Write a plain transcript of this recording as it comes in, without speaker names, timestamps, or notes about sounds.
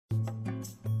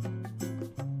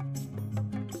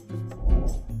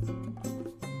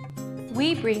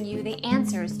we bring you the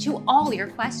answers to all your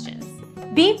questions.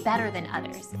 Be better than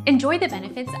others. Enjoy the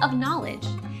benefits of knowledge.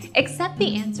 Accept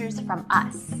the answers from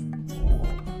us.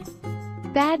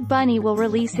 Bad Bunny will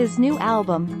release his new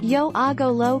album, Yo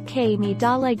Hago Lo Que Me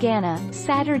Da La Gana,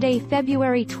 Saturday,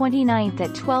 February 29th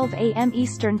at 12 a.m.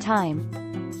 Eastern Time.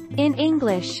 In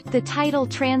English, the title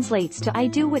translates to I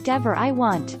Do Whatever I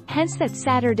Want, hence that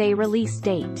Saturday release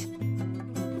date.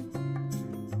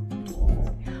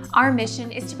 Our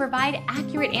mission is to provide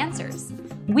accurate answers.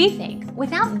 We think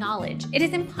without knowledge, it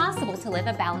is impossible to live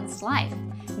a balanced life.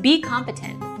 Be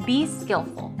competent, be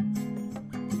skillful.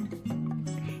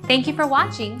 Thank you for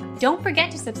watching. Don't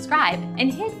forget to subscribe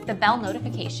and hit the bell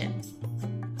notification.